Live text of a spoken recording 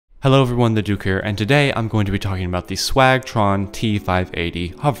Hello everyone, the Duke here, and today I'm going to be talking about the Swagtron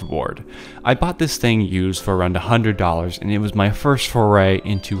T580 hoverboard. I bought this thing used for around $100 and it was my first foray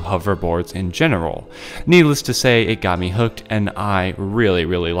into hoverboards in general. Needless to say, it got me hooked and I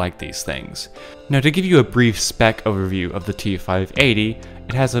really like these things. Now to give you a brief spec overview of the T580,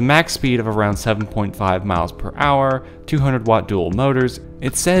 it has a max speed of around 7.5 miles per hour, 200 watt dual motors.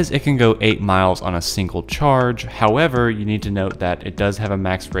 It says it can go 8 miles on a single charge. However, you need to note that it does have a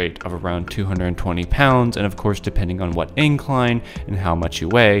max rate of around 220 pounds, and of course depending on what incline and how much you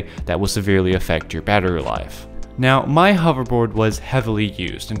weigh, that will severely affect your battery life. Now, my hoverboard was heavily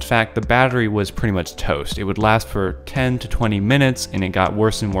used. In fact, the battery was pretty much toast. It would last for 10 to 20 minutes and it got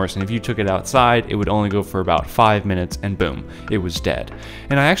worse and worse, and if you took it outside, it would only go for about 5 minutes and boom, it was dead.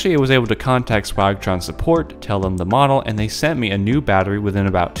 And I actually was able to contact Swagtron support, tell them the model, and they sent me a new battery within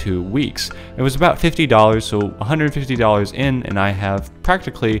about 2 weeks. It was about $50, so $150 in, and I have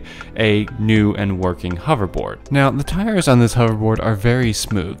practically a new and working hoverboard. Now, the tires on this hoverboard are very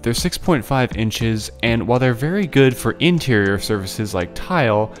smooth. They're 6.5 inches, and while they're very good for interior surfaces like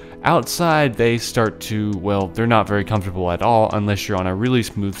tile, outside they start to, well, they're not very comfortable at all unless you're on a really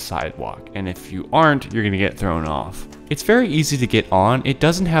smooth sidewalk, and if you aren't, you're gonna get thrown off. It's very easy to get on. It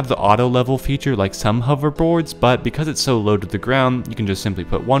doesn't have the auto level feature like some hoverboards, but because it's so low to the ground, you can just simply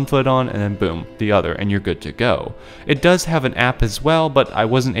put one foot on and then boom, the other, and you're good to go. It does have an app as well, but I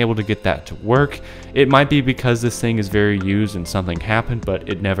wasn't able to get that to work. It might be because this thing is very used and something happened, but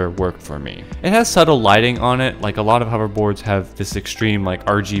it never worked for me. It has subtle lighting on it, like a lot of hoverboards have this extreme like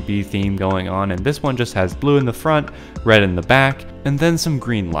RGB theme going on, and this one just has blue in the front, red in the back, and then some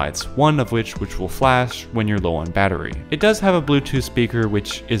green lights, one of which will flash when you're low on battery. It does have a Bluetooth speaker,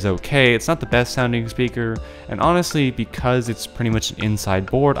 which is okay. It's not the best sounding speaker, and honestly, because it's pretty much an inside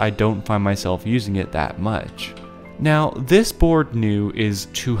board, I don't find myself using it that much. Now, this board new is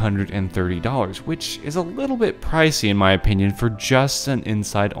 $230, which is a little bit pricey in my opinion for just an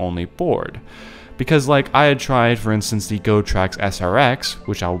inside only board. Because like I had tried, for instance, the GoTrax SRX,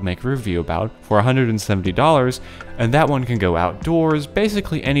 which I'll make a review about, for $170, and that one can go outdoors,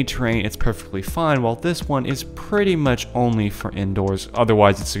 basically any terrain, it's perfectly fine, while this one is pretty much only for indoors.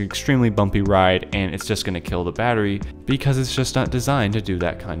 Otherwise, it's an extremely bumpy ride and it's just going to kill the battery because it's just not designed to do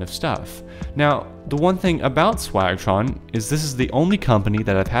that kind of stuff. Now, the one thing about Swagtron is this is the only company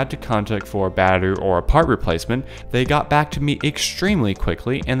that I've had to contact for a battery or a part replacement. They got back to me extremely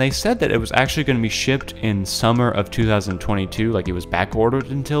quickly, and they said that it was actually going to be shipped in summer of 2022, like it was back ordered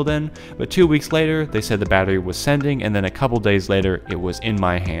until then, but 2 weeks later they said the battery was sending, and then a couple days later it was in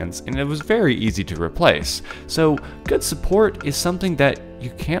my hands, and it was very easy to replace. So good support is something that you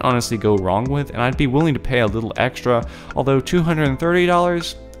can't honestly go wrong with, and I'd be willing to pay a little extra, although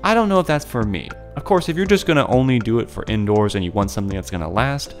 $230, I don't know if that's for me. Of course, if you're just going to only do it for indoors and you want something that's going to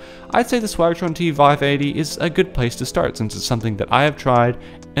last, I'd say the Swagtron T580 is a good place to start since it's something that I have tried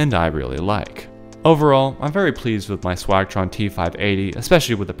and I really like. Overall, I'm very pleased with my Swagtron T580,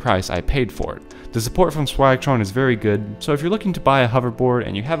 especially with the price I paid for it. The support from Swagtron is very good, so if you're looking to buy a hoverboard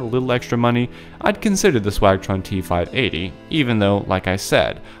and you have a little extra money, I'd consider the Swagtron T580, even though, like I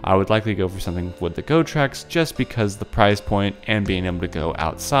said, I would likely go for something with the GoTrax just because the price point and being able to go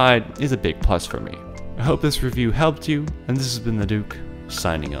outside is a big plus for me. I hope this review helped you, and this has been the Duke,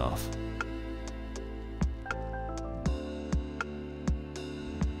 signing off.